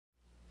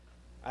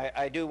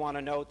I do want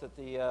to note that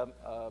the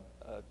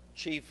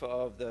chief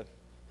of the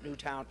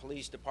Newtown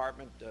Police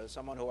Department,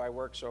 someone who I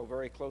work so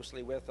very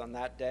closely with on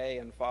that day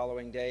and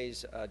following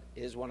days,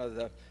 is one of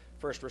the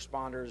first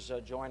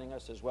responders joining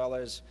us, as well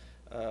as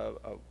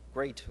a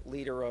great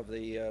leader of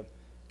the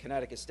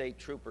Connecticut State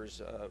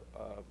Troopers,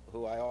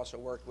 who I also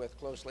worked with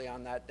closely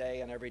on that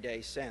day and every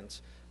day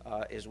since,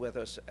 is with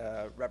us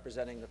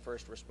representing the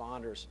first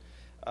responders.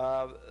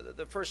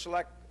 The first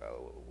select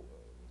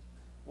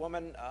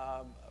woman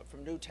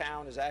from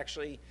Newtown is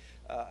actually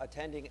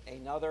attending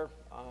another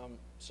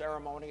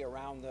ceremony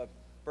around the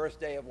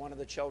birthday of one of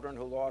the children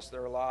who lost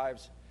their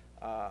lives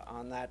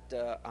on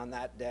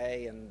that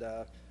day, and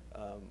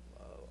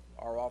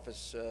our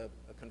office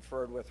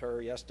conferred with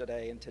her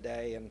yesterday and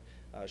today, and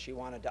she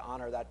wanted to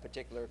honor that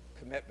particular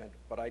commitment.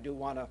 But I do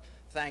want to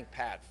thank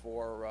Pat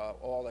for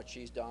all that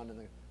she's done and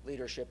the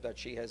leadership that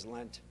she has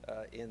lent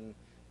in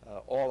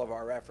all of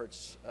our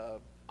efforts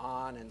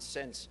on and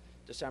since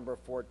December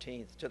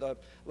 14th. To the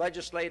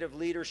legislative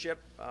leadership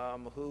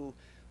who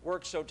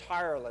worked so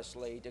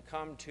tirelessly to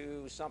come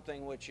to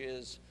something which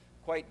is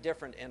quite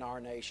different in our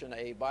nation,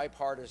 a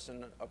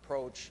bipartisan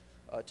approach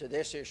to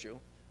this issue,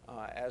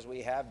 as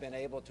we have been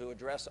able to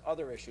address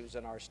other issues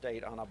in our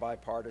state on a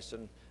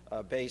bipartisan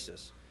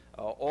basis.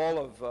 All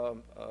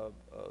of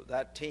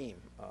that team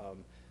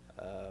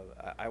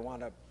I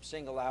want to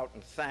single out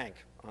and thank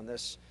on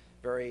this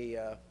very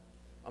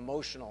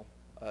emotional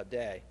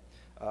day.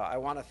 I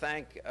want to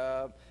thank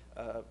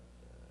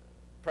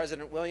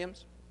President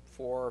Williams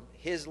for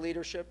his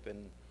leadership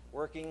in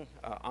working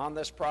on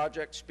this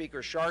project.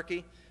 Speaker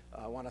Sharkey,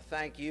 I want to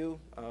thank you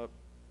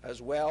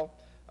as well.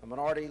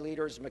 Minority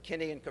Leaders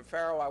McKinney and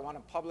Cafaro, I want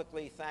to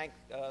publicly thank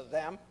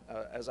them,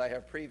 as I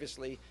have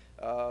previously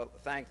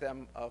thanked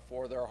them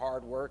for their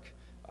hard work.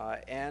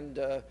 And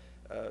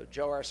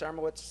Joe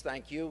Arsemowitz,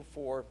 thank you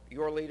for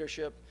your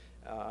leadership.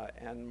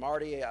 And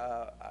Marty,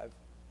 I've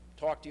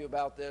talked to you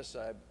about this.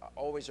 I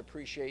always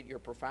appreciate your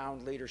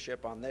profound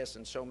leadership on this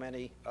and so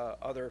many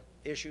other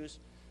issues.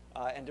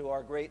 And to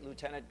our great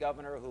Lieutenant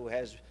Governor, who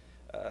has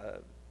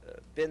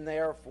been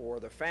there for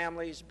the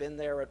families, been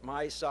there at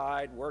my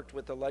side, worked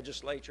with the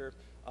legislature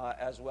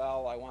as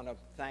well. I want to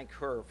thank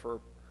her for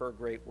her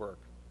great work.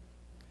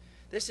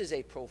 This is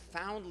a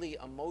profoundly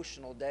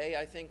emotional day,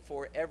 I think,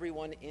 for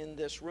everyone in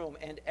this room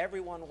and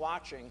everyone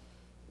watching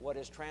what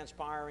is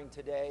transpiring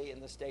today in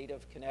the state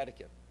of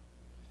Connecticut.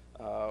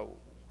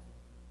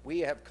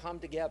 We have come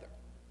together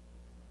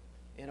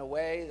in a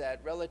way that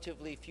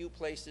relatively few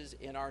places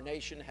in our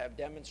nation have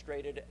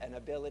demonstrated an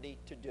ability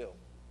to do.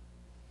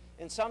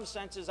 In some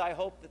senses, I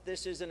hope that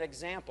this is an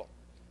example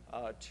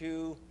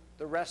to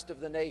the rest of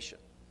the nation,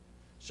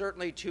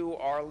 certainly to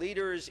our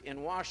leaders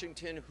in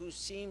Washington who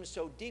seem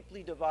so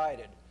deeply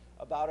divided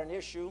about an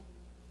issue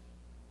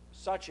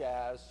such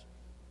as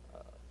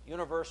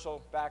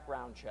universal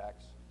background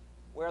checks,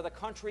 where the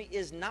country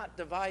is not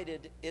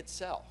divided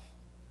itself.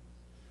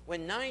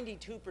 When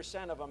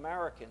 92% of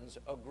Americans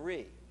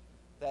agree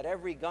that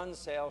every gun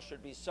sale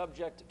should be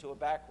subject to a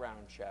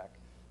background check,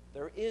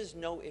 there is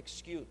no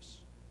excuse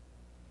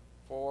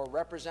for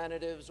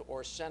representatives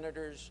or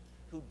senators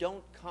who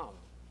don't come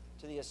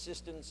to the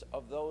assistance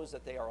of those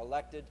that they are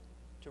elected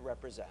to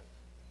represent.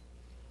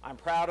 I'm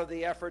proud of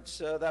the efforts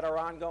that are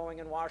ongoing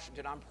in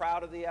Washington. I'm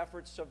proud of the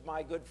efforts of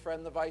my good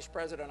friend, the Vice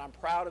President. I'm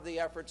proud of the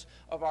efforts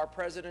of our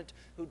President,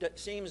 who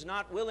seems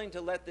not willing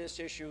to let this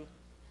issue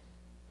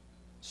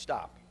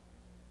stop.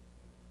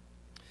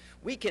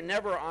 We can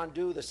never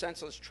undo the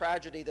senseless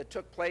tragedy that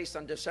took place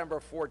on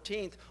December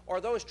 14th, or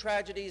those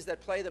tragedies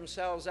that play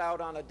themselves out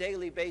on a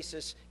daily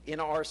basis in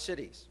our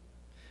cities.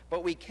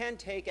 But we can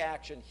take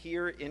action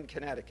here in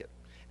Connecticut,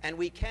 and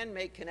we can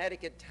make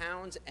Connecticut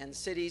towns and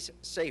cities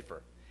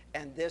safer,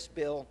 and this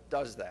bill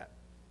does that.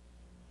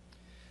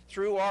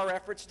 Through our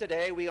efforts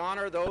today, we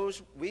honor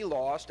those we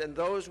lost and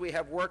those we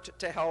have worked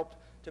to help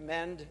to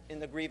mend in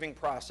the grieving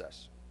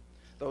process.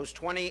 Those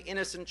 20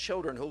 innocent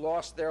children who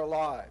lost their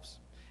lives,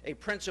 a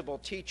principal,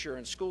 teacher,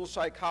 and school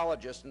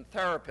psychologist and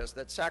therapist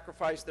that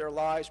sacrificed their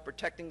lives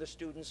protecting the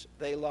students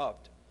they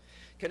loved.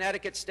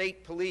 Connecticut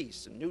State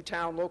Police and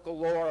Newtown local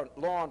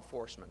law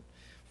enforcement,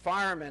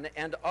 firemen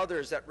and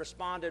others that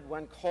responded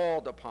when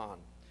called upon.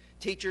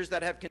 Teachers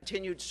that have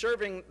continued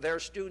serving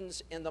their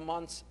students in the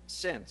months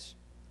since.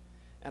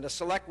 And a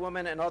select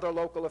woman and other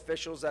local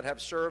officials that have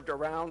served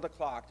around the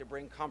clock to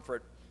bring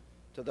comfort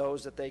to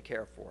those that they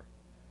care for.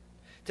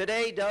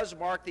 Today does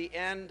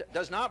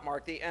not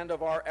mark the end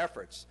of our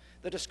efforts.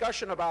 The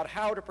discussion about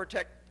how to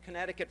protect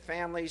Connecticut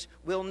families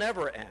will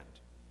never end.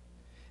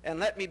 And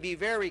let me be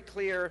very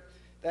clear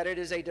that it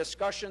is a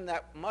discussion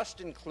that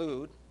must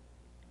include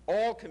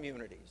all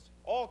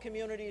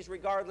communities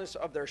regardless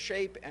of their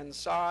shape and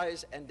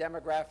size and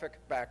demographic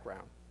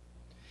background.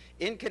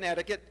 In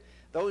Connecticut,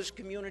 those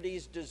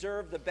communities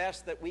deserve the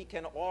best that we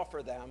can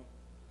offer them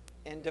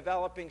in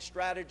developing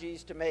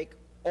strategies to make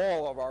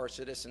all of our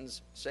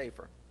citizens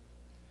safer.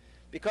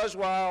 Because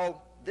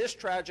while this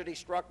tragedy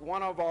struck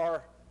one of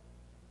our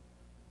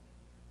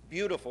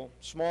beautiful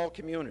small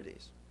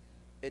communities,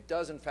 it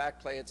does in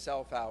fact play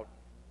itself out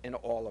in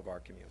all of our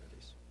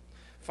communities.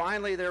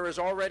 Finally, there is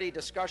already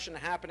discussion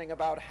happening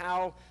about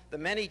how the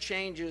many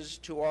changes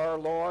to our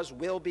laws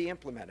will be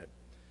implemented.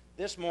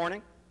 This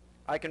morning,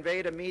 I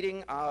convened a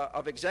meeting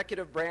of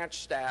executive branch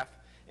staff,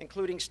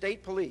 including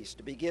state police,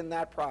 to begin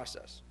that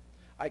process.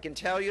 I can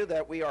tell you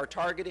that we are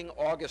targeting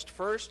August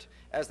 1st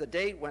as the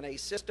date when a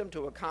system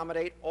to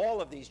accommodate all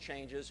of these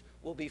changes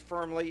will be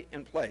firmly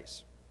in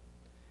place.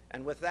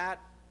 And with that,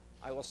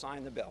 I will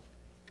sign the bill.